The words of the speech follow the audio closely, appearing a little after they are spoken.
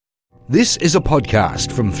This is a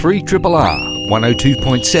podcast from 3RRR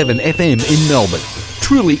 102.7 FM in Melbourne.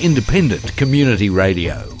 Truly independent community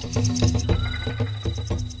radio.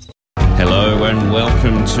 Hello and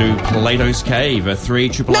welcome to Plato's Cave, a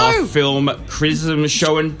 3RRR film criticism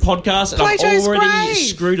show and podcast. Plato's I've already grave.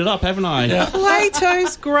 screwed it up, haven't I? Yeah.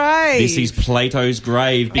 Plato's grave. This is Plato's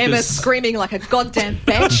grave. Because Emma's screaming like a goddamn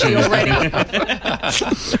banshee already.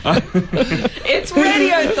 It's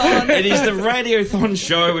Radiothon. It is the Radiothon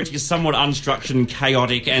show, which is somewhat unstructured and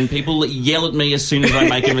chaotic, and people yell at me as soon as I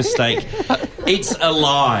make a mistake. It's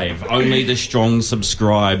alive. Only the strong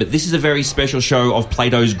subscribe. This is a very special show of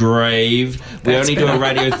Plato's grave. We only do a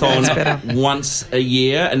Radiothon once a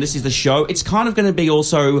year, and this is the show. It's kind of going to be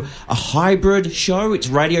also a hybrid show. It's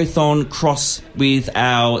Radiothon cross with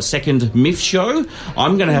our second MIFF show.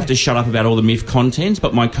 I'm going to have to shut up about all the MIFF content,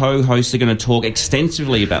 but my co-hosts are going to talk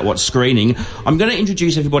extensively about what's screening. I'm going to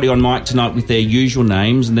introduce everybody on mic tonight with their usual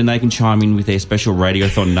names, and then they can chime in with their special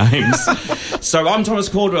Radiothon names. So I'm Thomas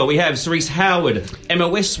Caldwell. We have Cerise Howard, Emma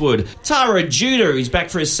Westwood, Scara Judah, who's back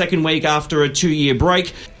for his second week after a 2-year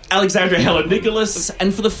break, Alexandra Heller-Nicholas,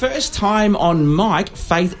 and for the first time on mic,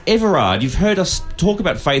 Faith Everard. You've heard us talk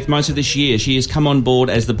about Faith most of this year. She has come on board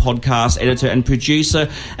as the podcast editor and producer,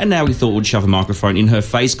 and now we thought we'd shove a microphone in her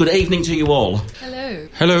face. Good evening to you all. Hello.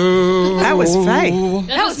 Hello. That was Faith.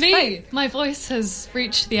 That was me. My voice has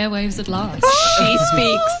reached the airwaves at last. She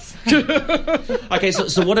speaks. Okay,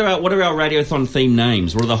 so what are our Radiothon theme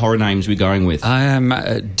names? What are the horror names we're going with? I am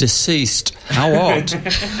deceased. Howodd.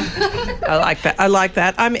 I like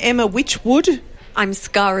that. I'm Emma Witchwood. I'm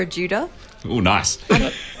Scara Judah. Oh, nice.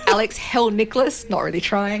 Alex Heller-Nicholas. Not really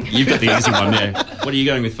trying. You've got the easy one there. What are you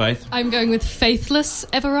going with, Faith? I'm going with Faithless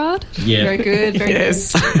Everard. Yeah. Very good. Very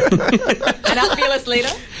Yes. good. And our fearless leader.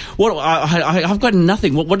 What? I've got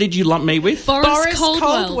nothing. What did you lump me with? Boris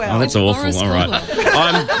Coldwell. Oh, that's awful. Boris All right.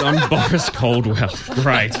 Coldwell. I'm Boris Coldwell.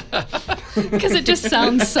 Great. Because it just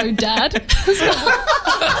sounds so dad.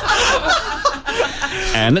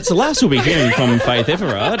 And that's the last we'll be hearing from Faith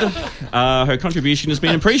Everard. Her contribution has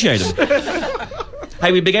been appreciated.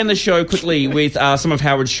 Hey, we began the show quickly with some of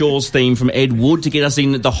Howard Shaw's theme from Ed Wood to get us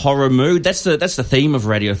in the horror mood. That's the theme of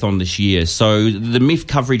Radiothon this year. So the MIFF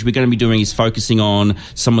coverage we're going to be doing is focusing on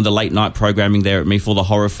some of the late night programming there at MIFF, all the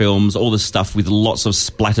horror films, all the stuff with lots of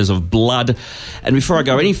splatters of blood. And before I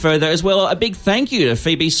go any further as well, a big thank you to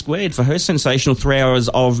Phoebe Squared for her sensational 3 hours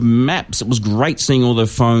of maps. It was great seeing all the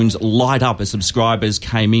phones light up as subscribers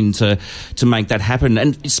came in to make that happen.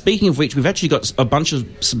 And speaking of which, we've actually got a bunch of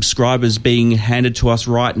subscribers being handed to us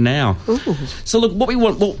right now. Ooh. So look, what we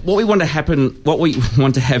want to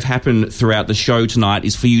have happen throughout the show tonight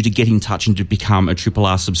is for you to get in touch and to become a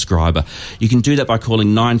RRR subscriber. You can do that by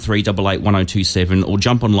calling 9388 1027 or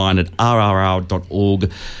jump online at rrr.org.au,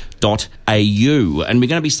 and we're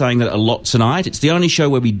going to be saying that a lot tonight. It's the only show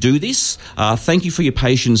where we do this. Thank you for your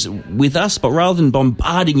patience with us, but rather than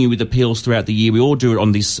bombarding you with appeals throughout the year, we all do it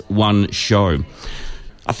on this one show.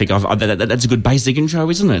 I think that's a good basic intro,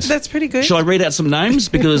 isn't it? That's pretty good. Shall I read out some names?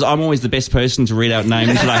 Because I'm always the best person to read out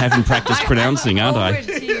names that I haven't practiced pronouncing, aren't I?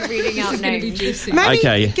 Reading out names. Maybe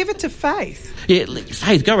Okay. give it to Faith. Yeah,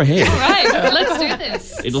 Faith, go ahead. All right, let's do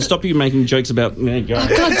this. It'll stop you making jokes about... Go. Oh,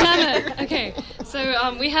 God damn it. Okay,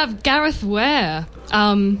 so we have Gareth Ware. We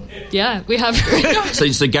have...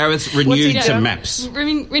 So Gareth renewed to maps.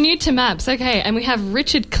 Renewed to maps, okay. And we have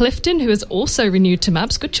Richard Clifton, who is also renewed to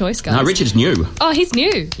maps. Good choice, guys. No, Richard's new. Oh, he's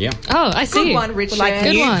new. Yeah. Oh, I see. Good one, Richard. Like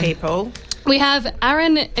Good new one. people. We have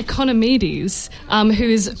Aaron Economides, who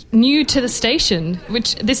is new to the station,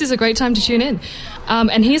 which this is a great time to tune in.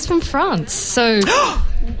 And he's from France, so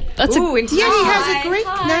that's Ooh, Yeah, he has a Greek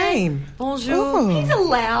name. Bonjour. Oh. He's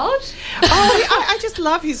allowed. I just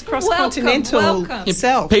love his cross-continental Welcome.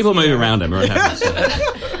 self. People move around him. It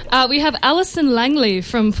happens. we have Alison Langley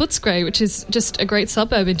from Footscray, which is just a great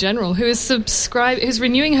suburb in general, who is who's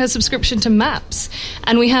renewing her subscription to Maps.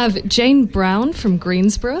 And we have Jane Brown from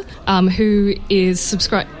Greensborough, who is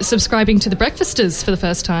subscribing to the Breakfasters for the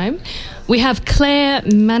first time. We have Claire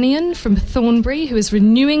Mannion from Thornbury, who is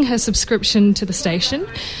renewing her subscription to the station.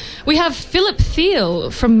 We have Philip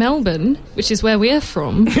Thiel from Melbourne, which is where we're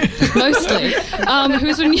from, mostly, who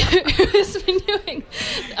is renewing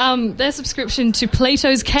their subscription to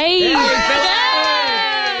Plato's Cave.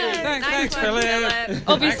 Thanks, Philip.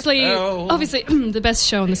 Obviously, the best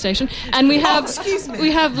show on the station. And we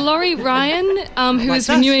have Laurie Ryan, who is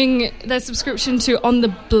renewing their subscription to On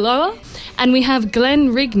the Blower. And we have Glenn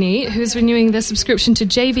Rigney, who's renewing their subscription to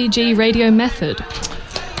JVG Radio Method.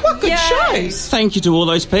 good shows. Thank you to all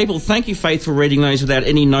those people. Thank you, Faith, for reading those without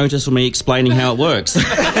any notice or me explaining how it works.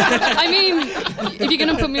 I mean, if you're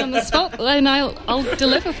going to put me on the spot, then I'll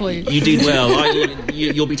deliver for you. You did well.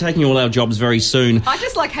 You'll be taking all our jobs very soon. I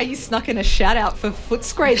just like how you snuck in a shout out for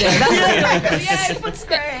Footscray there. That's Yay,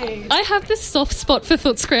 Footscray! I have this soft spot for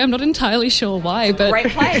Footscray. I'm not entirely sure why, but Great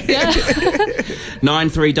place. Yeah.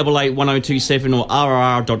 93881027 or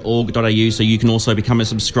rrr.org.au, so you can also become a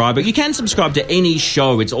subscriber. You can subscribe to any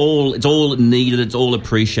show. It's all needed. It's all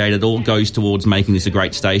appreciated. It all goes towards making this a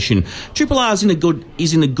great station. Triple R is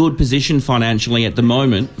in a good position financially at the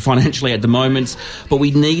moment, but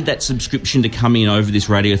we need that subscription to come in over this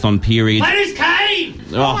Radiothon period. Plato's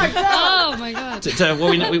Cave! Oh my God.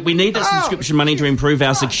 We need that subscription money to improve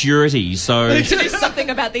our security. So To do something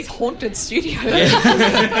about these haunted studios.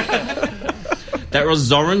 that was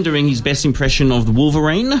Zoran doing his best impression of the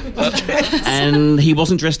Wolverine, and he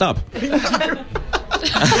wasn't dressed up.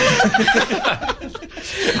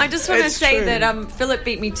 I just want to say that Philip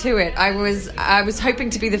beat me to it. I was hoping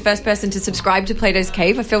to be the first person to subscribe to Plato's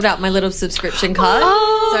Cave. I filled out my little subscription card,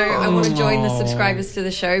 so I want to join the subscribers to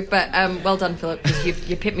the show. But well done, Philip, because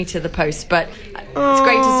you pipped me to the post. But it's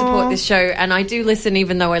great to support this show, and I do listen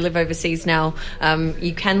even though I live overseas now.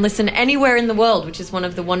 You can listen anywhere in the world, which is one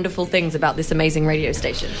of the wonderful things about this amazing radio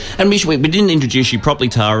station. And Mish, we didn't introduce you properly,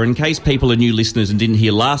 Tara. In case people are new listeners and didn't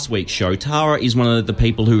hear last week's show, Tara is one of the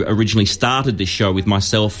people who originally started this show with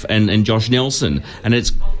myself and Josh Nelson, and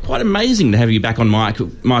it's quite amazing to have you back on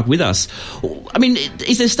mic with us. I mean,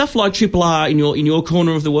 is there stuff like Triple R in your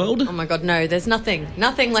corner of the world? Oh my God, no! There's nothing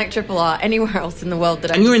like Triple R anywhere else in the world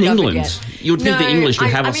that I've And you're in discovered England. Yet. You would think the English would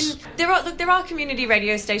have us. I mean, there are community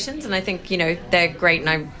radio stations, and I think they're great,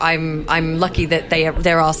 and I'm lucky that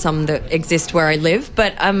there are some that exist where I live.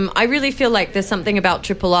 But I really feel like there's something about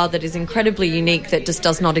Triple R that is incredibly unique that just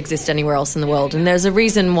does not exist anywhere else in the world. And there's a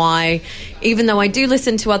reason why, even though I do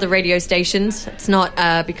listen to other radio stations, it's not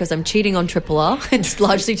because I'm cheating on Triple R. It's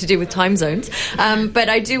largely to do with time zones. But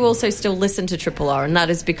I do also still listen to Triple R, and that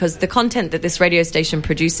is because the content that this radio station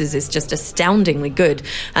produces is just astoundingly good,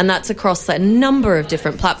 and that's across a number of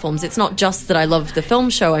different platforms. It's not just that I love the film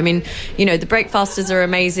show. I mean, the Breakfasters are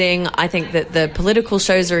amazing. I think that the political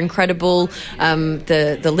shows are incredible.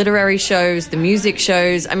 The literary shows, the music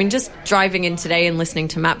shows. I mean, just driving in today and listening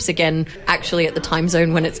to Maps again, actually at the time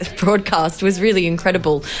zone when it's broadcast, was really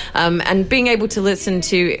incredible. And being able to listen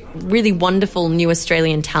to really wonderful new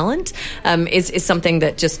Australian talent is something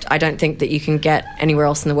that just I don't think that you can get anywhere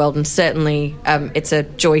else in the world. And certainly it's a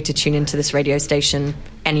joy to tune into this radio station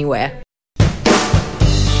anywhere.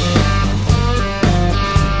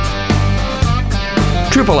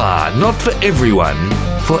 Triple R, not for everyone,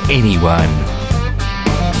 for anyone.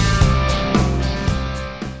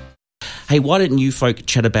 Hey, why don't you folk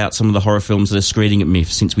chat about some of the horror films that are screening at MIFF,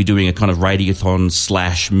 since we're doing a kind of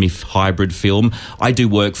Radiothon / MIFF hybrid film. I do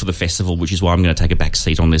work for the festival, which is why I'm going to take a back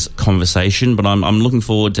seat on this conversation, but I'm looking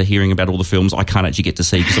forward to hearing about all the films I can't actually get to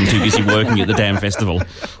see because I'm too busy working at the damn festival.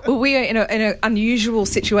 Well, we are in an unusual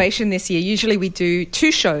situation this year. Usually we do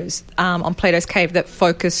two shows on Plato's Cave that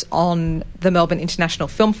focus on the Melbourne International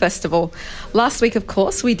Film Festival. Last week, of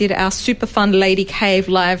course, we did our super fun Lady Cave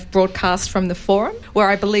live broadcast from the Forum, where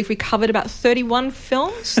I believe we covered about 31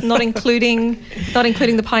 films, not including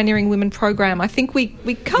the Pioneering Women program. I think we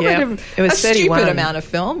covered a stupid amount of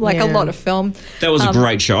film, a lot of film. That was a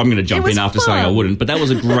great show. I'm going to jump in after saying I wouldn't, but that was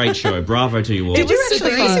a great show. Bravo to you all. Did you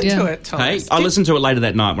actually listen to it, Thomas? Hey, I listened to it later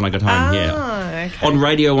that night when I got home, Okay. On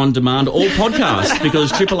radio on demand or podcast,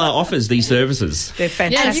 because Triple R offers these services. They're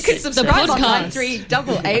fantastic. Yeah, you can subscribe on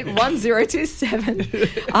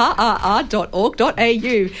 93881027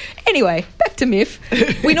 rrr.org.au. Anyway, back to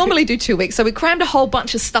MIFF. We normally do 2 weeks, so we crammed a whole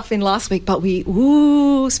bunch of stuff in last week, but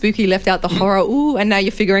spooky left out the horror, and now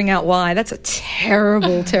you're figuring out why. That's a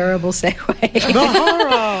terrible, terrible segue. The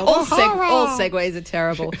horror. All segues are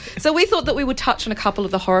terrible. So we thought that we would touch on a couple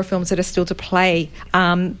of the horror films that are still to play,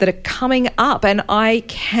 that are coming up, and I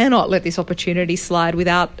cannot let this opportunity slide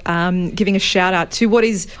without giving a shout out to what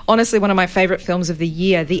is honestly one of my favourite films of the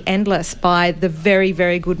year, The Endless, by the very,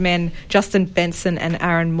 very good men Justin Benson and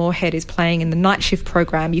Aaron Moorhead, is playing in the Night Shift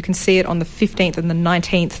program. You can see it on the 15th and the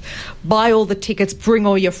 19th. Buy all the tickets, bring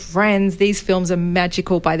all your friends. These films are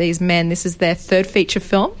magical by these men. This is their third feature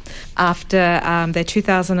film after their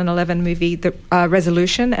 2011 movie, The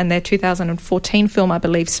Resolution, and their 2014 film, I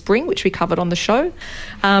believe, Spring, which we covered on the show.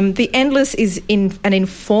 The Endless is in an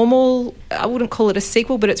informal, I wouldn't call it a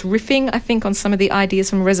sequel, but it's riffing, I think, on some of the ideas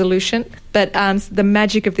from Resolution. But the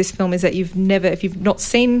magic of this film is that if you've not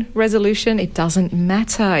seen Resolution, it doesn't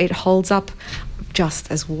matter. It holds up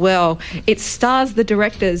just as well. It stars the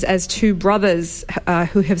directors as two brothers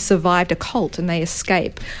who have survived a cult and they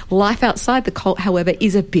escape. Life outside the cult, however,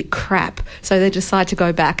 is a bit crap. So they decide to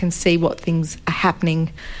go back and see what things are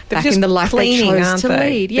happening back in the life they chose to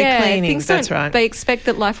lead. They're cleaning, that's right. They expect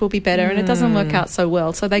that life will be better and it doesn't work out so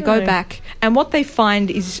well. So they go back, and what they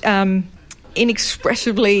find is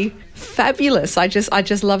inexpressively fabulous. I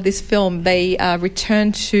just love this film. They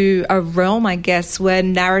return to a realm, I guess, where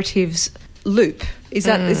narratives loop. Is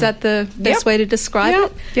that the best way to describe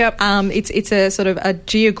it? Yep. It's a sort of a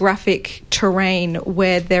geographic terrain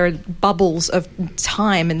where there are bubbles of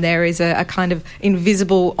time, and there is a kind of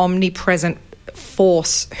invisible, omnipresent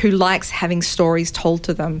force who likes having stories told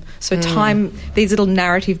to them. So time, these little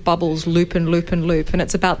narrative bubbles loop and loop and loop, and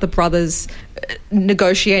it's about the brothers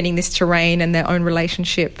negotiating this terrain and their own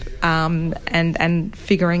relationship, and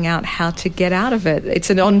figuring out how to get out of it.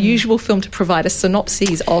 It's an unusual film to provide a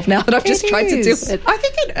synopsis of, now that I've just tried to do it. I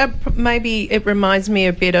think maybe it reminds me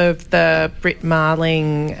a bit of the Britt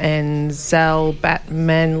Marling and Zal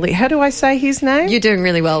Batmanley. How do I say his name? You're doing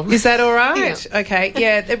really well. Is that all right? Yeah. Okay,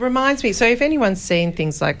 yeah, it reminds me. So if anyone's seen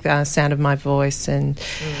things like Sound of My Voice and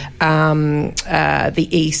The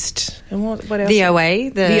East, and what else? The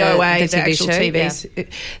OA, the TV show. TV.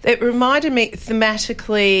 It reminded me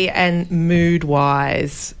thematically and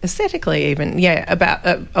mood-wise, aesthetically even, about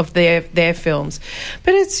of their films.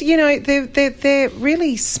 But it's, they're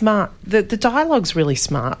really smart. The dialogue's really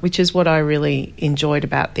smart, which is what I really enjoyed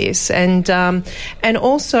about this, and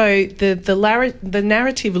also the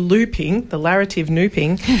narrative looping, the narrative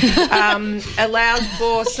nooping, allowed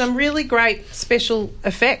for some really great special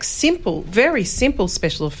effects. Very simple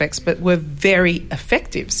special effects, but were very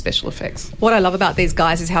effective special effects. What I love about these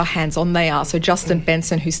guys is how hands-on they are. So Justin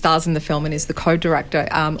Benson, who stars in the film and is the co-director,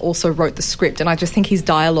 also wrote the script, and I just think his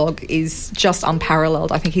dialogue is just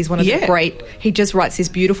unparalleled. I think he's one of the great... He just writes this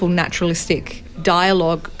beautiful, naturalistic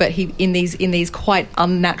dialogue, but he in these quite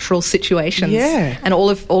unnatural situations. Yeah. And all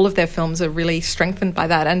of their films are really strengthened by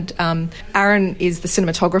that. And Aaron is the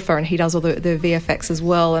cinematographer, and he does all the VFX as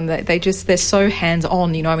well. And they're so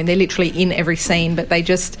hands-on. They're literally in every scene, but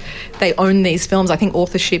they own these films. I think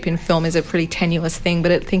authorship in film is a pretty tenuous thing,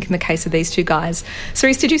 but I think in the case of these two guys,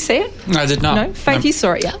 Cerise, did you see it? No, I did not. No, Faith, you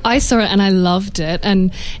saw it, yeah? I saw it and I loved it,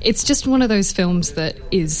 and it's just one of those films that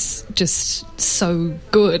is just so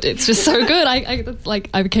good. It's just so good.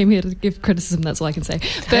 I came here to give criticism. That's all I can say.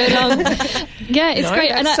 But it's great.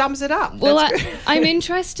 That and sums it up. Well, I'm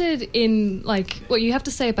interested in what you have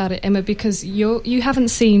to say about it, Emma, because you haven't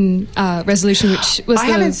seen Resolution, which was I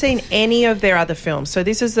haven't seen any of their other films, so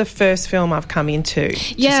this is the first film I've come into.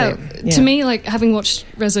 To me, having watched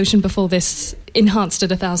Resolution before this enhanced it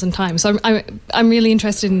 1,000 times. So I'm really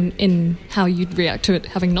interested in how you'd react to it,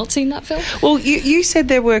 having not seen that film. Well, you said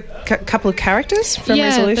there were a couple of characters from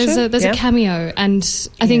Resolution. There's a cameo, and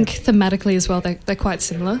I think thematically as well, they're quite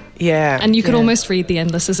similar. Yeah. And you could almost read The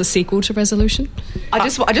Endless as a sequel to Resolution. I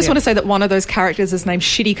just want to say that one of those characters is named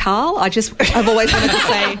Shitty Carl. I've always wanted to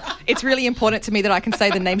say, it's really important to me that I can say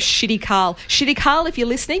the name Shitty Carl. Shitty Carl, if you're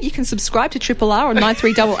listening, you can subscribe to Triple R on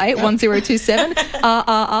 9388 1027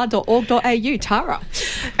 rrr.org.au. Tara.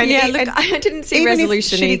 I didn't see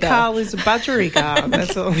Resolution either. Shitty Carl is a budgerigard.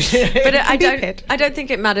 That's all. But I don't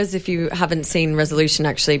think it matters if you haven't seen Resolution,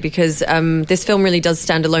 actually, because this film really does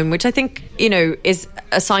stand alone, which I think is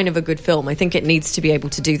a sign of a good film. I think it needs to be able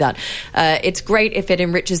to do that. It's great if it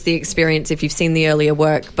enriches the experience if you've seen the earlier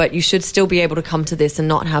work, but you should still be able to come to this and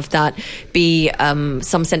not have that be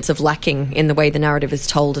some sense of lacking in the way the narrative is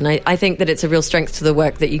told. And I think that it's a real strength to the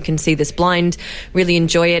work that you can see this blind, really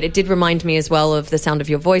enjoy it. It did remind me as well of The Sound of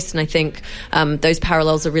Your Voice, and I think those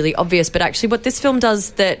parallels are really obvious. But actually what this film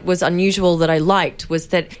does that was unusual that I liked was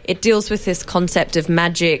that it deals with this concept of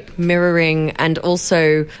magic, mirroring, and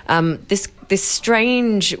also this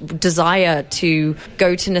strange desire to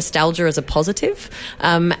go to nostalgia as a positive,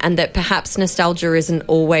 and that perhaps nostalgia isn't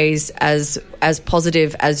always as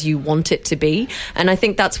positive as you want it to be. And I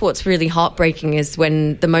think that's what's really heartbreaking, is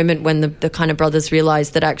when the kind of brothers realise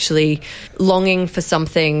that actually longing for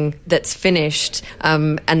something that's finished,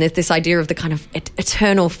 and there's this idea of the kind of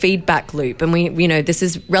eternal feedback loop. And this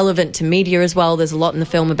is relevant to media as well. There's a lot in the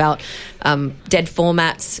film about dead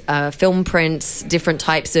formats, film prints, different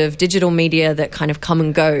types of digital media that kind of come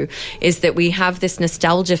and go, is that we have this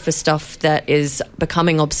nostalgia for stuff that is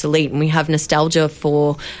becoming obsolete, and we have nostalgia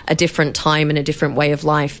for a different time and a different way of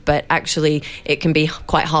life, but actually it can be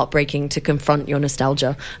quite heartbreaking to confront your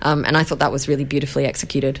nostalgia, and I thought that was really beautifully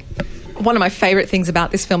executed. One of my favourite things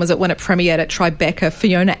about this film is that when it premiered at Tribeca,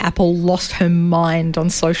 Fiona Apple lost her mind on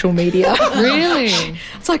social media. Really?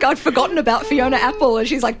 It's like, I'd forgotten about Fiona Apple, and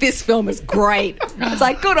she's like, this film is great. It's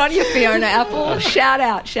like, good on you, Fiona Apple. Shout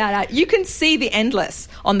out, shout out. You can see The Endless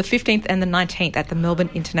on the 15th and the 19th at the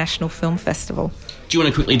Melbourne International Film Festival. Do you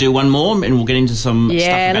want to quickly do one more, and we'll get into some stuff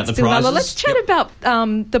about the prizes? Let's chat about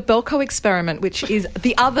the Belko experiment, which is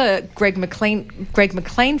the other Greg McLean.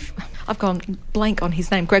 I've gone blank on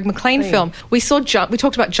his name. Greg McLean film. We talked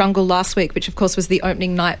about Jungle last week, which of course was the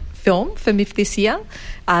opening night film for MIFF this year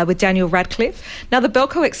with Daniel Radcliffe. Now, the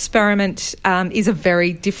Belko experiment is a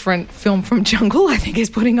very different film from Jungle, I think is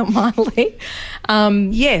putting it mildly.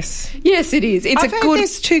 Yes, it is. I've heard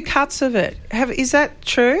there's 2 cuts of it. Is that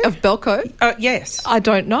true? Of Belko? Yes. I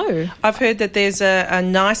don't know. I've heard that there's a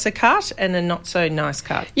nicer cut and a not so nice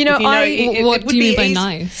cut. What do you mean by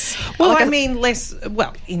nice? Well, I mean less.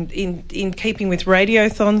 Well, in keeping with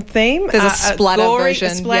Radiothon theme, there's a splatter gory, version.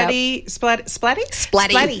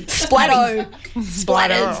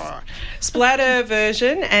 Splatter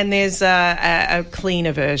version, and there's a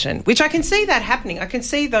cleaner version, which I can see that happening. I can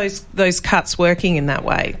see those cuts working in that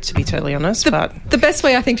way, to be totally honest. The best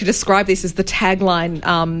way I think to describe this is the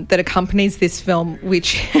tagline that accompanies this film,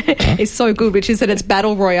 which is so good, which is that it's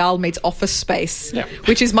Battle Royale meets Office Space,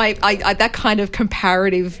 which is that kind of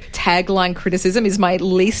comparative tagline criticism is my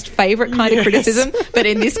least favourite kind of criticism, but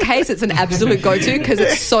in this case it's an absolute go-to because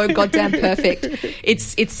it's so goddamn perfect.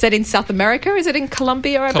 It's set in South America. Is it in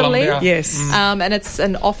Colombia, I believe? Yes. And it's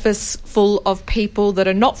an office full of people that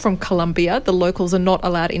are not from Colombia. The locals are not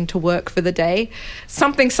allowed into work for the day.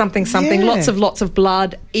 Something. Yeah. Lots of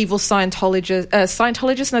blood. Evil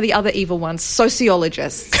Scientologists? No, the other evil ones.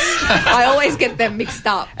 Sociologists. I always get them mixed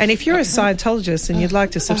up. And if you're a Scientologist and you'd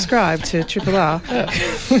like to subscribe to Triple R...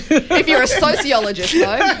 If you're a sociologist,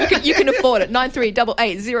 though, you can afford it.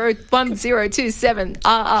 9388011027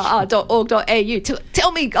 rrr.org.au.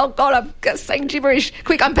 Tell me, oh God, I'm saying gibberish.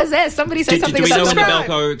 Quick, I'm possessed. Somebody say something. Do we know about when the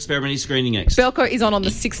Belko experiment is screening next? Belko is on the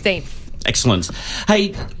 16th. Excellent.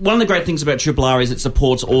 Hey, one of the great things about Triple R is it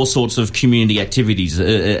supports all sorts of community activities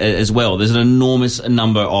as well. There's an enormous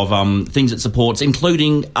number of things it supports,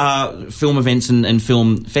 including film events and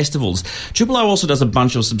film festivals. Triple R also does a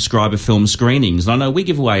bunch of subscriber film screenings. And I know we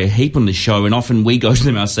give away a heap on this show, and often we go to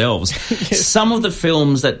them ourselves. Yes. Some of the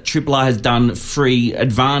films that Triple R has done free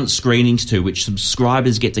advanced screenings to, which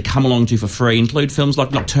subscribers get to come along to for free, include films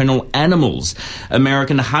like Nocturnal Animals,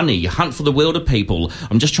 American Honey, Hunt for the Wilder People.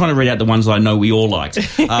 I'm just trying to read out the ones that I know we all liked.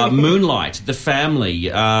 Moonlight, The Family,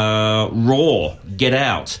 Raw, Get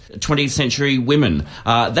Out, 20th Century Women.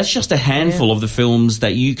 That's just a handful of the films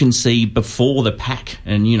that you can see before the pack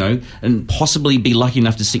and possibly be lucky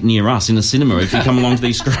enough to sit near us in the cinema if you come along to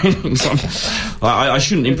these screenings. I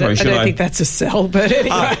shouldn't impress, should I? I don't think that's a sell, but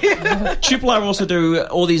anyway. Triple R also do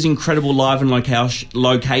all these incredible live and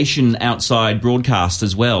location outside broadcasts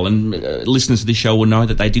as well, and listeners to this show will know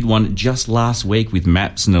that they did one just last week with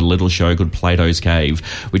Maps and a little show called Plato's Cave,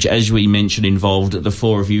 which, as we mentioned, involved the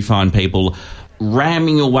 4 of you fine people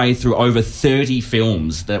ramming your way through over 30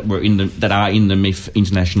 films that are in the MIFF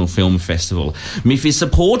International Film Festival. MIFF is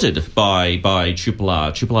supported by Triple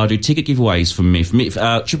R. Triple R do ticket giveaways for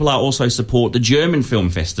MIFF. Triple R also support the German Film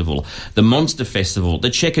Festival, the Monster Festival, the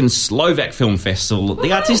Czech and Slovak Film Festival.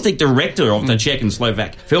 The artistic director of the Czech and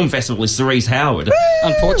Slovak Film Festival is Cerise Howard.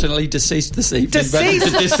 Unfortunately deceased this evening.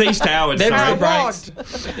 Deceased Howard.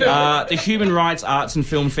 The Human Rights Arts and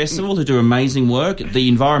Film Festival, who do amazing work, the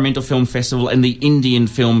Environmental Film Festival, and the Indian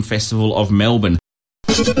Film Festival of Melbourne.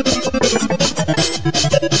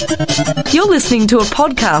 You're listening to a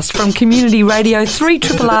podcast from Community Radio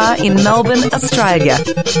 3RRR in Melbourne, Australia.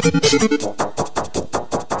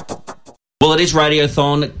 Well, it is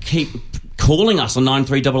Radiothon. Keep calling us on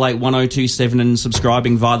 93881027 and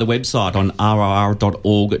subscribing via the website on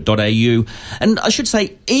rrr.org.au. And I should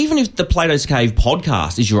say, even if the Plato's Cave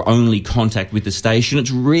podcast is your only contact with the station, it's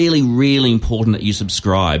really, really important that you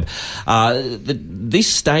subscribe. This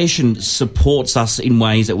station supports us in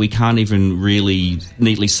ways that we can't even really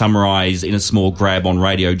neatly summarise in a small grab on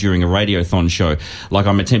radio during a Radiothon show, like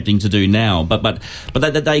I'm attempting to do now. But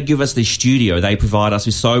they give us this studio. They provide us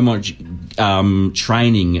with so much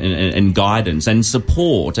training and guidance and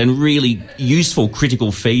support and really useful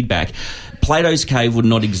critical feedback. Plato's Cave would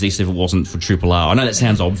not exist if it wasn't for Triple R. I know that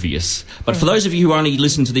sounds obvious, but for those of you who only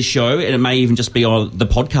listen to this show, and it may even just be on the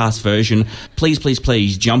podcast version,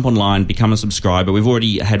 please jump online, become a subscriber. We've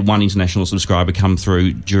already had one international subscriber come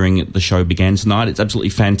through during the show began tonight. It's absolutely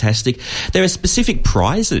fantastic. There are specific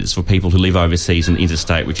prizes for people who live overseas and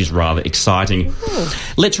interstate, which is rather exciting.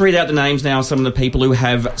 Let's read out the names now of some of the people who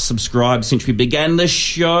have subscribed since we began the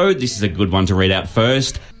show. This is a good one to read out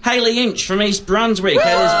first. Hayley Inch from East Brunswick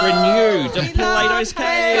has renewed to Plato's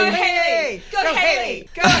Cave. Go Hayley! Go Hayley!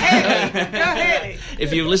 Go Hayley! Go Hayley!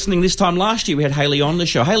 If you were listening this time last year, we had Hayley on the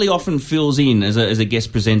show. Hayley often fills in as a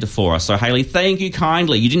guest presenter for us. So, Hayley, thank you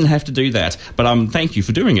kindly. You didn't have to do that, but thank you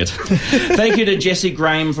for doing it. Thank you to Jessie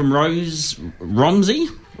Graham from Romsey.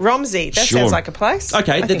 Romsey, that sounds like a place.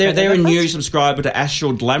 Okay, they're a new subscriber to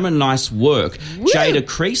Astral Glamour. Nice work. Woo. Jada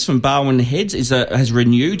Crease from Barwon Heads has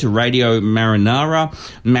renewed to Radio Marinara.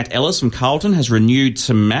 Matt Ellis from Carlton has renewed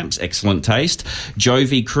to MAPS. Excellent taste.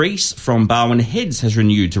 Jovi Crease from Barwon Heads has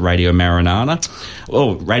renewed to Radio Marinara.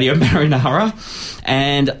 Oh, Radio Marinara.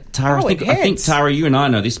 And Tara, I think Tara, you and I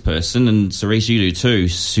know this person, and Cerise, you do too.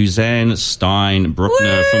 Suzanne Stein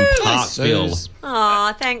Bruckner from Parkville.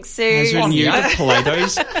 Aw, thanks, Sue. Has renewed to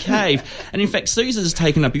Plato's Cave. And in fact, Suze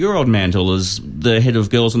taken up your old mantle as the head of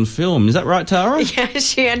Girls in Film. Is that right, Tara? Yeah,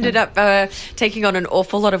 she ended up taking on an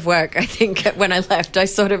awful lot of work, I think, when I left. I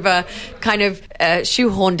sort of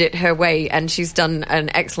shoehorned it her way, and she's done an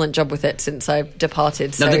excellent job with it since I've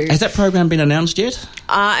departed. Now, has that program been announced yet?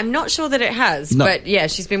 I'm not sure that it has, but yeah,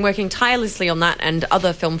 she's been working tirelessly on that and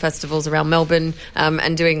other film festivals around Melbourne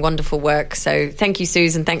and doing wonderful work. So thank you,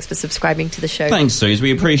 Suze, and thanks for subscribing to the show. Thanks, Suze.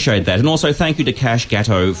 We appreciate that. And also thank you to Cash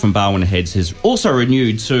Gatto from Barwon Heads, who's also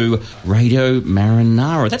renewed to Radio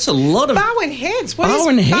Marinara. That's a lot of... Barwon Heads?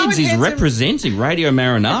 Barwon Heads is representing Radio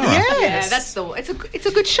Marinara. Yes. Yeah, it's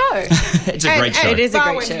a good show. It's a great show. It is a great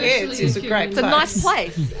Barwon show. Heads is a great place. It's a nice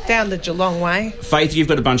place. Down the Geelong way. Faith, you've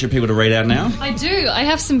got a bunch of people to read out now. I do. I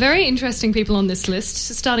have some very interesting people on this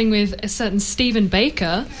list, starting with a certain Stephen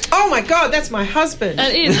Baker. Oh my God, that's my husband.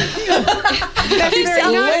 It is. That's You very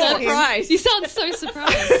sound nice. so surprised. You sound so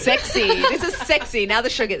surprised. Sexy. This is sexy. Now the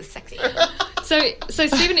show gets sexy. So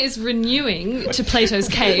Stephen is renewing to Plato's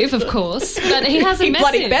Cave, of course, but he has a message.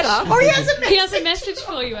 Bloody better. Oh, he has a message. He has a message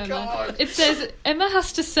for you, Emma. God. It says, Emma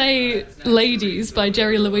has to say Ladies by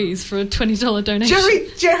Jerry Louise for a $20 donation.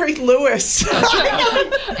 Jerry Lewis. Sorry,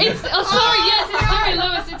 yes, it's Jerry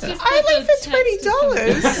Lewis. It's just Only for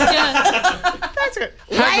 $20. Yeah. That's it.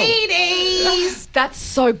 Ladies. That's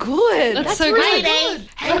so good. That's so really good.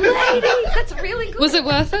 Hey, ladies. That's really good. Was it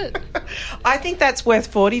worth it? I think that's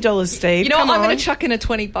worth $40, Steve. You know Come what? I'm on. going to chuck in a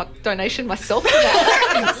 $20 donation myself for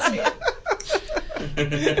that.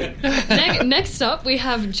 Next up, we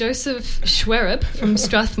have Joseph Schwerup from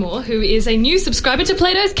Strathmore, who is a new subscriber to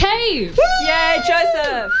Plato's Cave. Yay,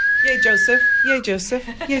 Joseph. Yay, Joseph. Yay, Joseph.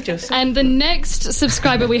 Yay, Joseph. And the next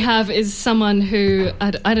subscriber we have is someone who,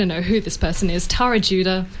 I don't know who this person is, Scara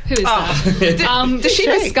Judah. Who is that? Does she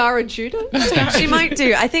know Scara Judah? She might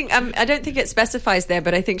do. I think I don't think it specifies there,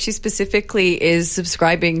 but I think she specifically is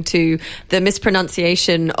subscribing to the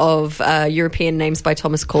mispronunciation of European names by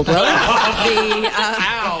Thomas Caldwell.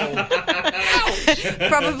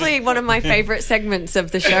 Probably one of my favourite segments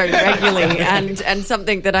of the show regularly, and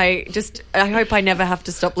something that I hope I never have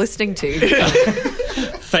to stop listening to.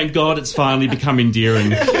 Thank God it's finally become endearing.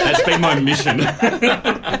 That's been my mission.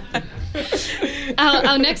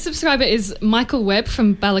 Our next subscriber is Michael Webb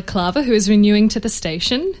from Balaclava, who is renewing to the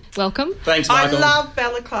station. Welcome. Thanks, Michael. I love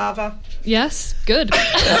Balaclava. Yes, good.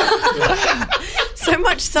 So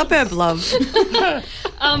much suburb love.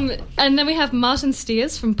 And then we have Martin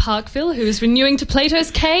Steers from Parkville, who is renewing to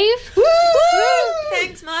Plato's Cave. Woo!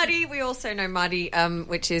 Thanks, Marty. We also know Marty,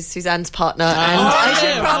 which is Suzanne's partner. And I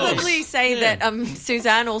should probably say that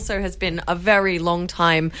Suzanne also has been a very long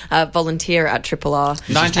time volunteer at Triple R.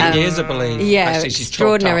 19 years, I believe. Yeah, Actually, she's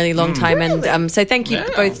extraordinarily long time. Really? And so thank you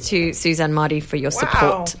both to Suzanne and Marty for your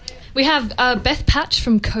support. We have Beth Patch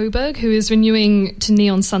from Coburg, who is renewing to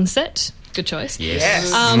Neon Sunset. Good choice. Yes.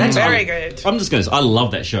 That's very good. I'm just going to say, I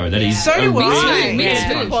love that show. That is So do I. really Me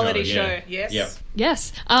too. fun Quality show. show. Yes. Yep.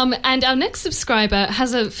 Yes. And our next subscriber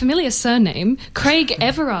has a familiar surname, Craig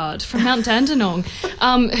Everard from Mount Dandenong,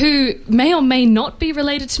 who may or may not be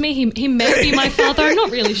related to me. He may be my father. I'm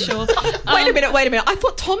not really sure. Wait a minute. I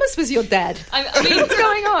thought Thomas was your dad. I mean, What's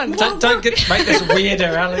going on? Don't make this weirder,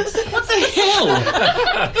 Alex. What the hell?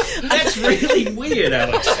 That's really weird,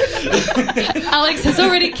 Alex. Alex has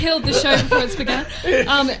already killed the show before it's begun.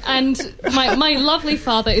 And my lovely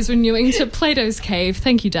father is renewing to Plato's Cave.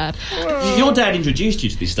 Thank you, Dad. Your dad introduced you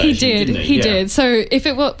to this station, He did. didn't He did. So if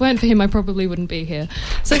it weren't for him, I probably wouldn't be here.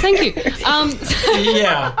 So thank you.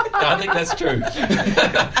 Yeah, I think that's true.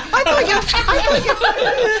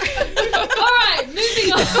 All right,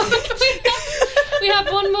 moving on. We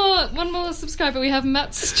have one more subscriber. We have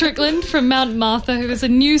Matt Strickland from Mount Martha, who is a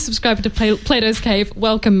new subscriber to Plato's Cave.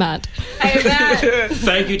 Welcome, Matt. Hey, Matt.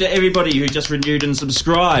 Thank you to everybody who just renewed and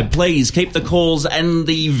subscribed. Please keep the calls and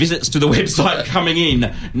the visits to the website coming in.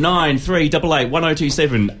 9388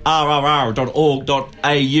 1027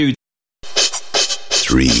 rrr.org.au.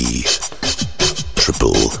 3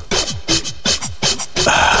 triple.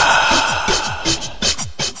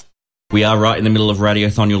 We are right in the middle of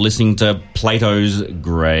Radiothon. You're listening to Plato's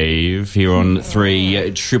Grave here on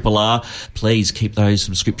 3RRR. Please keep those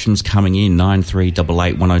subscriptions coming in,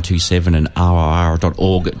 9388 1027 and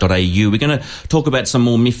rrr.org.au. We're going to talk about some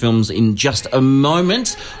more MIFF films in just a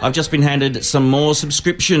moment. I've just been handed some more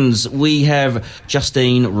subscriptions. We have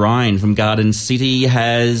Justine Ryan from Garden City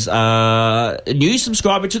has a new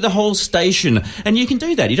subscriber to the whole station. And you can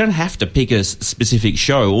do that. You don't have to pick a specific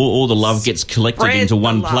show. All the love gets collected into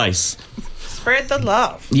one place. Spread the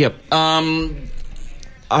love. Yep.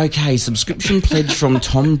 Okay, subscription pledge from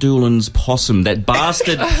Tom Doolan's possum. That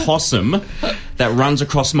bastard possum that runs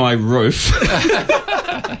across my roof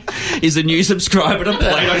is a new subscriber to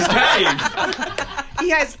Plato's Cave. He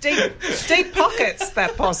has deep pockets,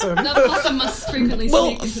 that possum. That possum must frequently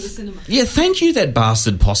sneak into the cinema. Yeah, thank you, that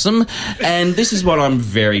bastard possum. And this is what I'm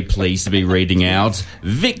very pleased to be reading out.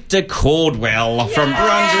 Victor Caldwell from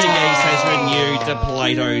Brunswick East has renewed to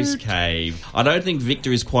Plato's Cave. I don't think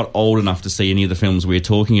Victor is quite old enough to see any of the films we're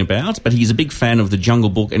talking about, but he's a big fan of The Jungle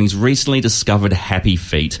Book and he's recently discovered Happy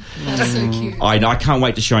Feet. That's so cute. I can't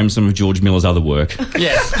wait to show him some of George Miller's other work.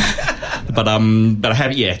 Yes. But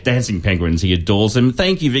Dancing Penguins, he adores them.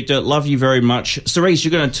 Thank you, Victor. Love you very much. Cerise,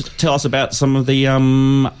 you're going to tell us about some of the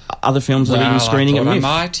other films that have been screening at MIFF.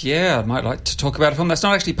 I might like to talk about a film that's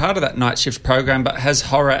not actually part of that night shift program, but has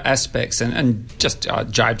horror aspects and just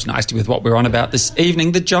jibes nicely with what we're on about this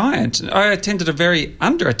evening. The Giant. I attended a very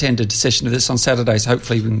under-attended session of this on Saturday, so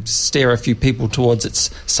hopefully we can steer a few people towards its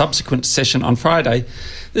subsequent session on Friday.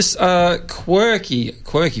 This quirky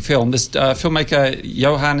film, this filmmaker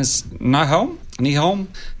Johannes Nahom, we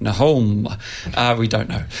don't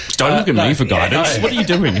know. Don't look at me for guidance. What are you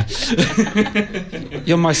doing?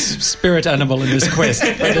 You're my spirit animal in this quest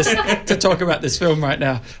to talk about this film right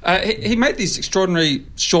now. He made these extraordinary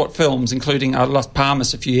short films, including Las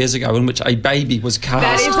Palmas a few years ago, in which a baby was cast.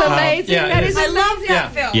 That is amazing. I love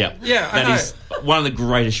that film. Yeah, that is one of the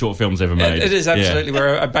greatest short films ever made. It is absolutely,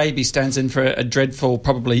 where a baby stands in for a dreadful,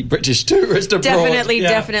 probably British tourist abroad.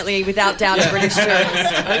 Definitely, without doubt, a British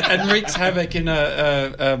tourist. and wreaks havoc in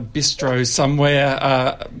a bistro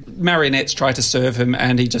somewhere. Marionettes try to serve him,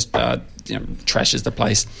 and he just trashes the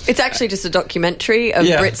place. It's actually just a documentary of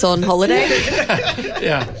Brits on holiday.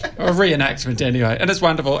 A reenactment anyway, and it's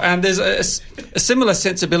wonderful. And there's a similar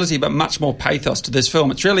sensibility, but much more pathos to this film.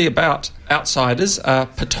 It's really about outsiders,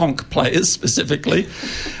 pétanque players specifically,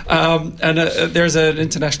 and there's an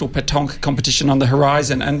international pétanque competition on the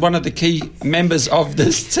horizon, and one of the key members of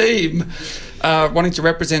this team wanting to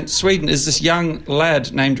represent Sweden is this young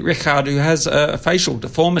lad named Richard, who has a facial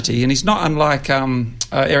deformity, and he's not unlike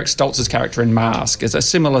Eric Stoltz's character in Mask. It's a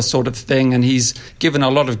similar sort of thing, and he's given a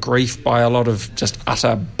lot of grief by a lot of just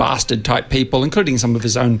utter bastard type people, including some of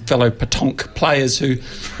his own fellow pétanque players who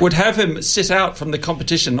would have him sit out from the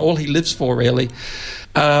competition, all he lives for really.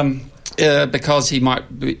 Because he might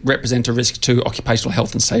represent a risk to occupational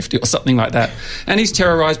health and safety or something like that. And he's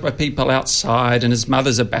terrorised by people outside, and his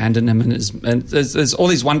mother's abandoned him, and there's all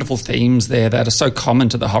these wonderful themes there that are so common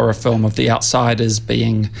to the horror film of the outsiders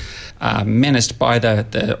being menaced by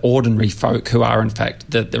the ordinary folk who are in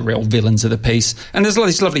fact the real villains of the piece. And there's all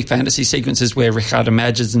these lovely fantasy sequences where Richard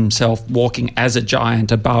imagines himself walking as a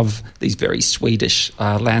giant above these very Swedish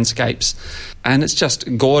landscapes. And it's just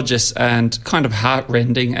gorgeous and kind of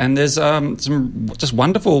heartrending. And there's some just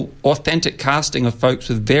wonderful, authentic casting of folks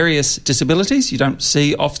with various disabilities you don't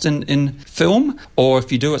see often in film. Or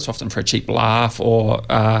if you do, it's often for a cheap laugh or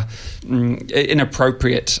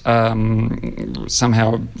inappropriate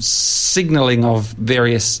somehow signalling of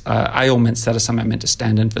various ailments that are somehow meant to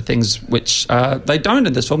stand in for things which they don't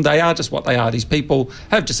in this film. They are just what they are. These people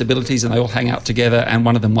have disabilities and they all hang out together, and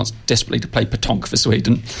one of them wants desperately to play pétanque for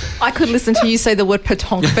Sweden. I could listen to you say the word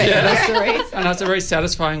pétanque forever. And it's a very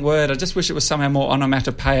satisfying word. I just wish it was somehow more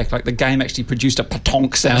onomatopoeic, like the game actually produced a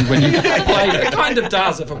pétanque sound when you played it. It kind of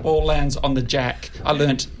does if a ball lands on the jack. I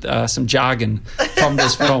learnt some jargon from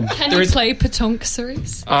this film. Can you play pétanque,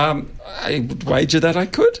 Cerise? I would wager that I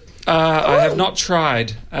could. I have not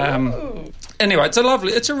tried. Anyway,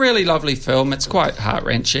 it's a really lovely film. It's quite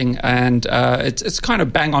heart-wrenching, and it's kind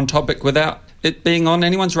of bang on topic without it being on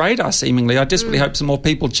anyone's radar, seemingly. I desperately hope some more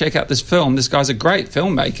people check out this film. This guy's a great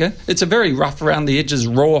filmmaker. It's a very rough around the edges,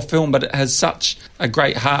 raw film, but it has such a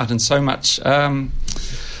great heart and so much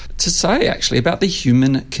to say, actually, about the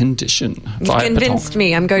human condition. You've convinced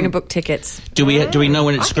me. I'm going to book tickets. Do we know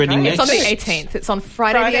when it's screening next? It's on the 18th. It's on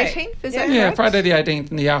Friday. The 18th, is that correct? Yeah, Friday the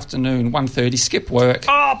 18th in the afternoon, 1:30, skip work.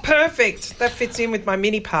 Oh, perfect. That fits in with my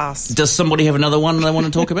mini pass. Does somebody have another one they want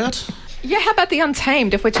to talk about? Yeah, how about The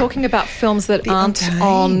Untamed? If we're talking about films that aren't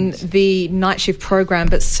on the night shift program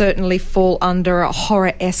but certainly fall under a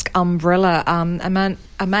horror-esque umbrella,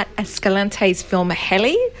 Amat Escalante's film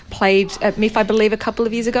Heli played at MIFF, I believe, a couple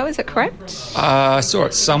of years ago. Is that correct? I saw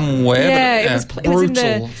it somewhere. Yeah, but, it was in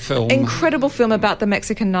brutal the film. incredible film about the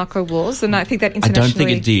Mexican narco wars, and I think that internationally... I don't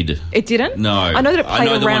think it did. It didn't? No. I know that it played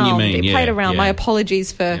around. The one you mean. It played around. Yeah. My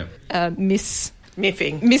apologies for Miss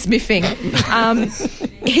Miffing.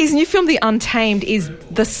 His new film, The Untamed, is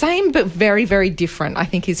the same but very, very different, I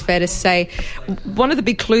think is fair to say. One of the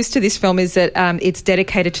big clues to this film is that it's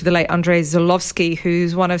dedicated to the late Andrei Zulawski,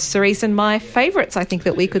 who's one of Cerise and my favourites, I think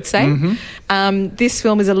that we could say. This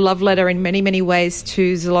film is a love letter in many, many ways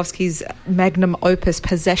to Zulawski's magnum opus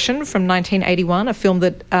Possession from 1981, a film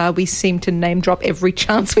that we seem to name drop every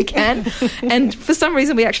chance we can. And for some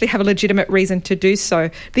reason, we actually have a legitimate reason to do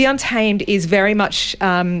so. The Untamed is very much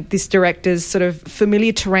this director's sort of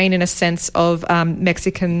familiar terrain in a sense of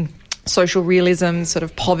Mexican social realism, sort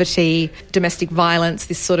of poverty, domestic violence,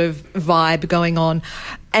 this sort of vibe going on,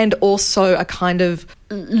 and also a kind of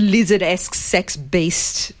lizard-esque sex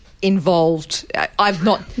beast involved.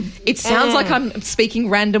 It sounds like I'm speaking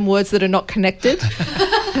random words that are not connected,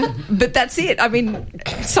 but that's it. I mean,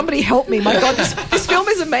 somebody help me. My God, this film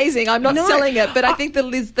is amazing. I'm not selling it, but I think the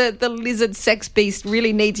lizard sex beast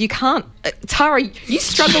really needs... You can't... Tara, you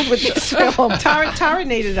struggled with this film. Tara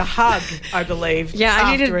needed a hug, I believe. Yeah,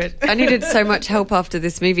 I needed so much help after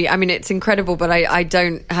this movie. I mean, it's incredible, but I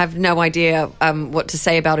have no idea what to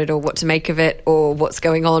say about it or what to make of it or what's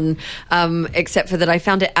going on, except for that I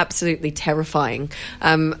found it absolutely terrifying.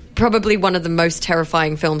 Probably one of the most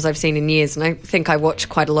terrifying films I've seen in years, and I think I watch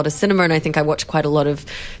quite a lot of cinema, and I think I watch quite a lot of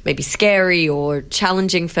maybe scary or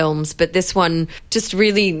challenging films, but this one just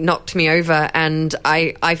really knocked me over, and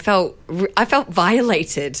I felt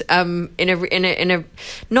violated in a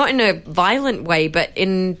not in a violent way, but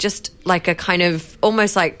in just like a kind of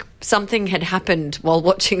almost like something had happened while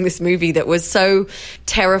watching this movie that was so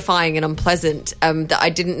terrifying and unpleasant that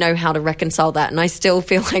I didn't know how to reconcile that, and I still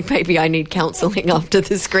feel like maybe I need counselling after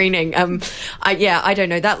the screening. I don't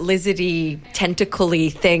know, that lizardy, tentacly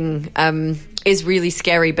thing is really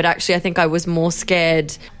scary, but actually I think I was more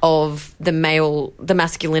scared of the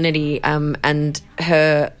masculinity and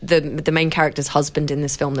the main character's husband in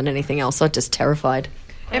this film than anything else. I was just terrified.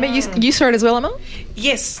 Emma, you saw it as well, Emma?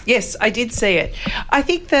 Yes, I did see it. I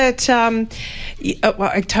think that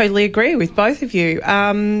I totally agree with both of you,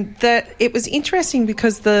 that it was interesting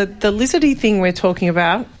because the lizardy thing we're talking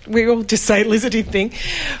about, we all just say lizardy thing,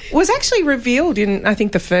 was actually revealed in, I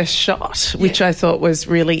think, the first shot, which I thought was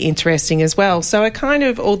really interesting as well. So it kind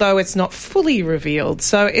of, although it's not fully revealed,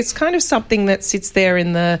 so it's kind of something that sits there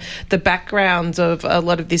in the background of a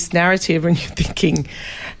lot of this narrative, and you're thinking,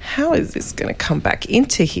 how is this going to come back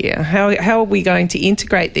into here? How are we going to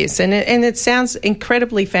integrate this? And it sounds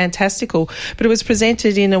incredibly fantastical, but it was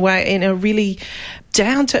presented in a way, in a really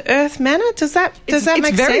down-to-earth manner. Does that make sense?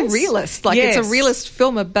 It's very realist. Like, yes. It's a realist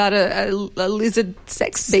film about a lizard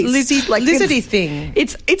sex beast. Lizardy thing.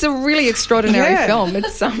 It's a really extraordinary film.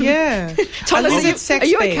 It's Thomas, are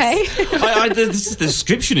you okay? This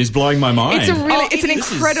description is blowing my mind. It's an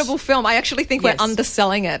incredible film. I actually think we're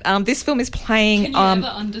underselling it. This film is playing... Can you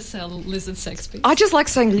ever undersell lizard sex beast? I just like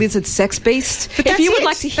saying lizard sex beast. If you would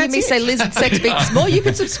like to hear me say lizard sex beast more, you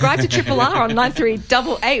can subscribe to Triple R on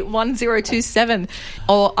 93881027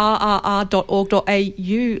 or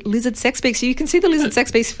rrr.org.au, Lizard Sex Beast. So you can see the Lizard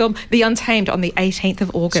Sex Beast film, The Untamed, on the 18th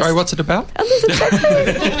of August. Sorry, what's it about? A lizard sex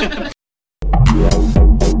beast.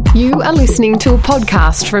 You are listening to a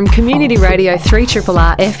podcast from Community Radio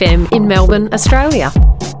 3RRR FM in Melbourne, Australia.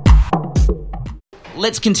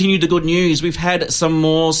 Let's continue the good news. We've had some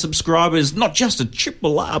more subscribers, not just to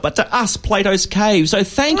Triple R, but to us, Plato's Cave. So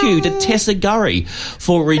thank you to Tessa Gurry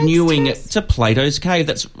for renewing to Plato's Cave.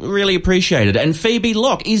 That's really appreciated. And Phoebe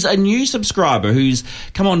Locke is a new subscriber who's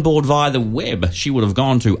come on board via the web. She would have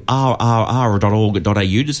gone to rrr.org.au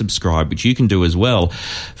to subscribe, which you can do as well.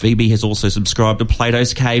 Phoebe has also subscribed to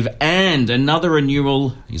Plato's Cave. And another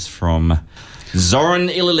renewal is from Zoran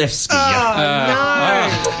Ililevsky.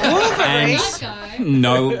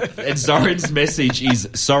 No, Zoran's message is,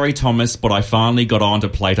 sorry, Thomas, but I finally got onto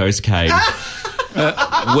Plato's cave.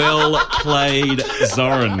 Well played,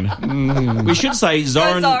 Zoran. We should say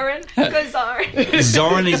Zoran... Go Zoran.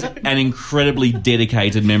 Zoran is an incredibly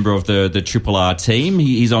dedicated member of the Triple R team.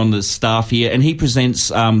 He's on the staff here, and he presents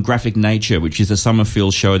Graphic Nature, which is a summer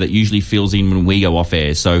fill show that usually fills in when we go off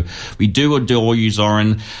air. So we do adore you,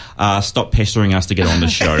 Zoran. Stop pestering us to get on the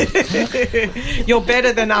show. You're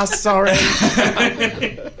better than us, Zoran.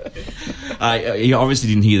 You obviously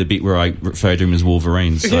didn't hear the bit where I referred to him as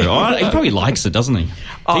Wolverine, so he probably likes it, doesn't he?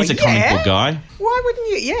 He's a comic book guy. Why wouldn't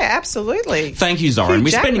you? Yeah, absolutely. Thank you, Zoran.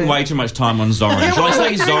 We're spending way too much time on Zoran. Shall I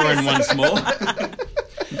say Zoran once more?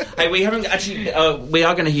 Hey, we haven't actually. We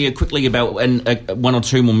are going to hear quickly about one or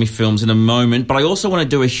two more MIFF films in a moment, but I also want to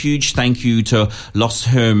do a huge thank you to Los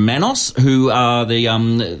Hermanos, who are the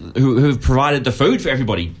who've provided the food for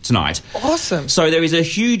everybody tonight. Awesome. So there is a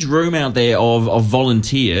huge room out there of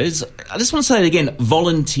volunteers. I just want to say it again,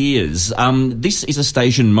 volunteers. This is a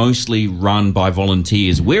station mostly run by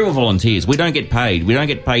volunteers. We're all volunteers. We don't get paid. We don't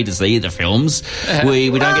get paid to see the films.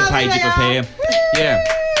 We don't get paid to prepare. Yeah.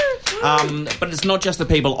 But it's not just the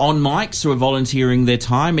people on mics who are volunteering their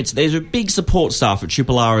time. There's a big support staff at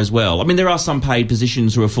Triple R as well. I mean, there are some paid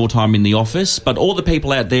positions who are full-time in the office, but all the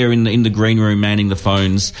people out there in the green room manning the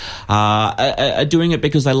phones are doing it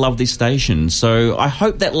because they love this station. So I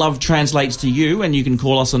hope that love translates to you, and you can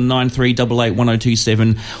call us on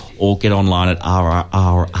 93881027 or get online at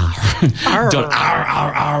rrr.org.au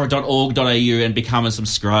and become a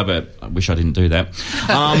subscriber. I wish I didn't do that.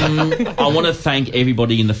 I want to thank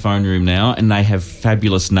everybody in the phone room now, and they have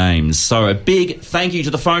fabulous names. So a big thank you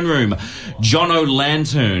to the phone room. John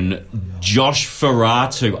O'Lantern, Josh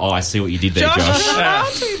Ferratu. Oh, I see what you did there, Josh. Yeah,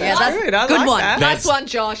 that's good. Good one. Nice one,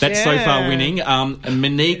 Josh. That's so far winning.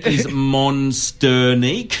 Monique is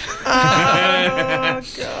Monsternique. Oh,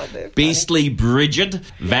 God. Beastly Bridget,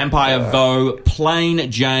 Vampire Vo,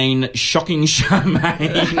 Plain Jane, Shocking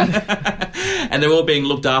Charmaine. And they're all being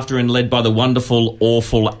looked after and led by the wonderful,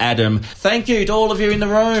 awful Adam. Thank you to all of you in the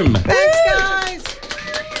room. Thanks, guys.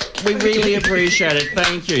 We really appreciate it.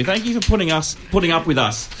 Thank you. Thank you for putting up with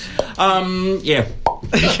us. Yeah.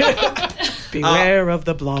 Beware of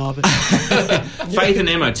the blob. Faith and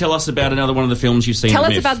Emma, tell us about another one of the films you've seen. Tell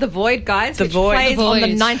at us MIFF. about The Void, guys, The which Void. plays The on the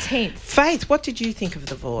Void. 19th. Faith, what did you think of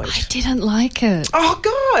The Void? I didn't like it. Oh,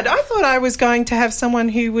 God. I thought I was going to have someone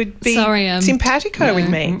who would be simpatico with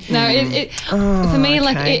me. No, for me,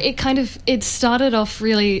 like, it kind of, it started off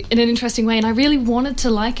really in an interesting way, and I really wanted to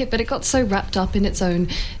like it, but it got so wrapped up in its own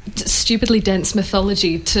stupidly dense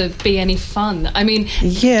mythology to be any fun. I mean,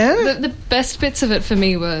 yeah, the best bits of it for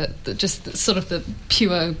me were just sort of the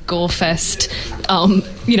pure gore fest,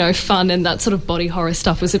 fun, and that sort of body horror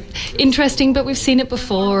stuff was interesting, but we've seen it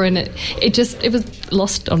before, and it was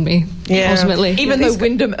lost on me, ultimately. Even though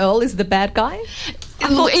Wyndham Earl is the bad guy?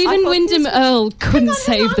 Even Wyndham Earl couldn't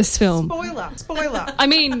save this film. Spoiler. I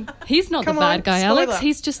mean, he's not the bad guy, spoiler. Alex.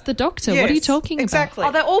 He's just the doctor. Yes, what are you talking exactly. about?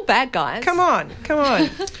 Oh, they're all bad guys. Come on.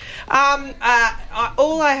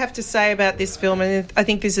 All I have to say about this film, and I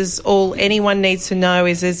think this is all anyone needs to know,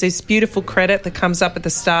 is there's this beautiful credit that comes up at the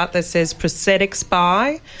start that says prosthetics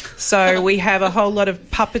by. So we have a whole lot of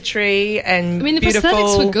puppetry and I mean, the beautiful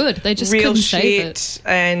prosthetics were good. They just real couldn't shit, save it.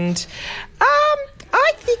 And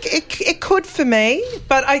I think it could for me,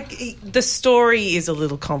 but the story is a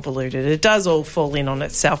little convoluted. It does all fall in on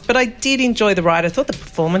itself, but I did enjoy the ride. I thought the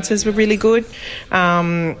performances were really good.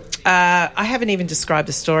 I haven't even described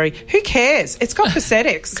the story. Who cares? It's got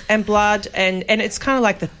prosthetics and blood, and it's kind of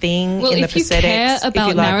like The Thing in the prosthetics. Well, if you care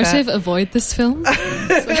about narrative, avoid this film.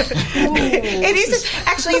 It isn't.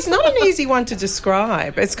 Actually, it's not an easy one to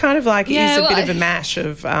describe. It's kind of like it's a bit of a mash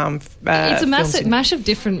of it's a mash of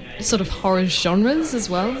different sort of horror genres as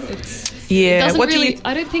well. It doesn't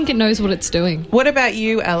I don't think it knows what it's doing. What about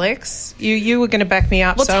you, Alex? You were going to back me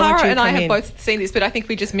up. Well, so Tara and I have both seen this, but I think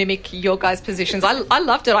we just mimic your guys' positions. I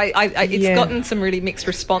loved it. It's gotten some really mixed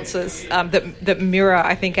responses that mirror,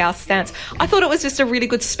 I think, our stance. I thought it was just a really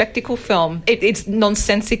good spectacle film. It's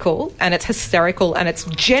nonsensical and it's hysterical and it's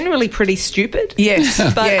generally pretty stupid. Yes,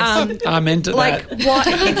 Um, I meant it. Like what?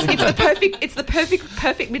 It's the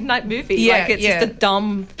perfect midnight movie. Yeah, like it's just a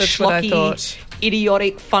dumb, That's what I schlocky thought.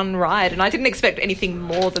 idiotic, fun ride, and I didn't expect anything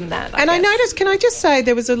more than that. I noticed, can I just say,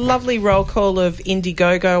 there was a lovely roll call of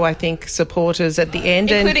Indiegogo, I think, supporters at the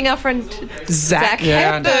end. Including our friend Zach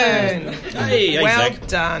Hepburn. Hey, well Zach.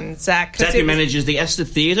 done, Zach. Zach, who manages the Astor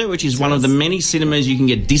Theatre, which is one of the many cinemas you can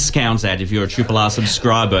get discounts at if you're a Triple R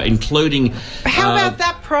subscriber, including... How about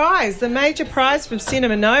that prize, the major prize from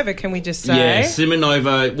Cinema Nova, can we just say? Yeah, Cinema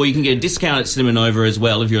Nova. Well, you can get a discount at Cinema Nova as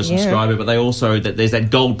well if you're a subscriber, but they also... There's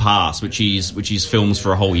that gold pass, which is films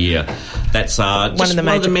for a whole year. That's just one of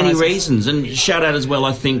the many reasons. And shout out as well,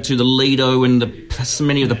 I think, to the Lido and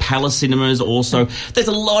many of the Palace cinemas also. There's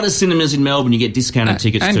a lot of cinemas in Melbourne you get discounted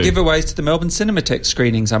tickets and to. And giveaways to the Melbourne Cinematheque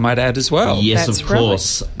screenings, I might add as well. Yes, that's of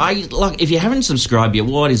course. If you haven't subscribed yet,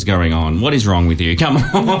 what is going on? What is wrong with you? Come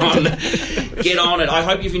on. Get on it. I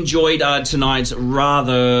hope you've enjoyed tonight's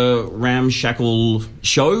rather ramshackle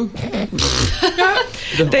show.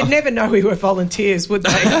 They'd never know we were volunteers, would they?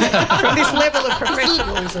 From this level of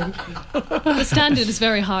professionalism. The standard is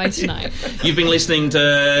very high tonight. You've been listening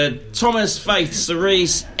to Thomas, Faith,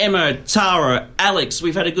 Cerise, Emma, Tara, Alex.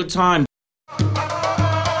 We've had a good time.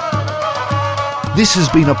 This has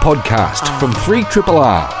been a podcast from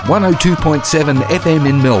 3RRR 102.7 FM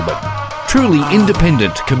in Melbourne. Truly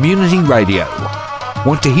independent community radio.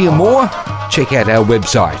 Want to hear more? Check out our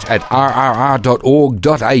website at rrr.org.au.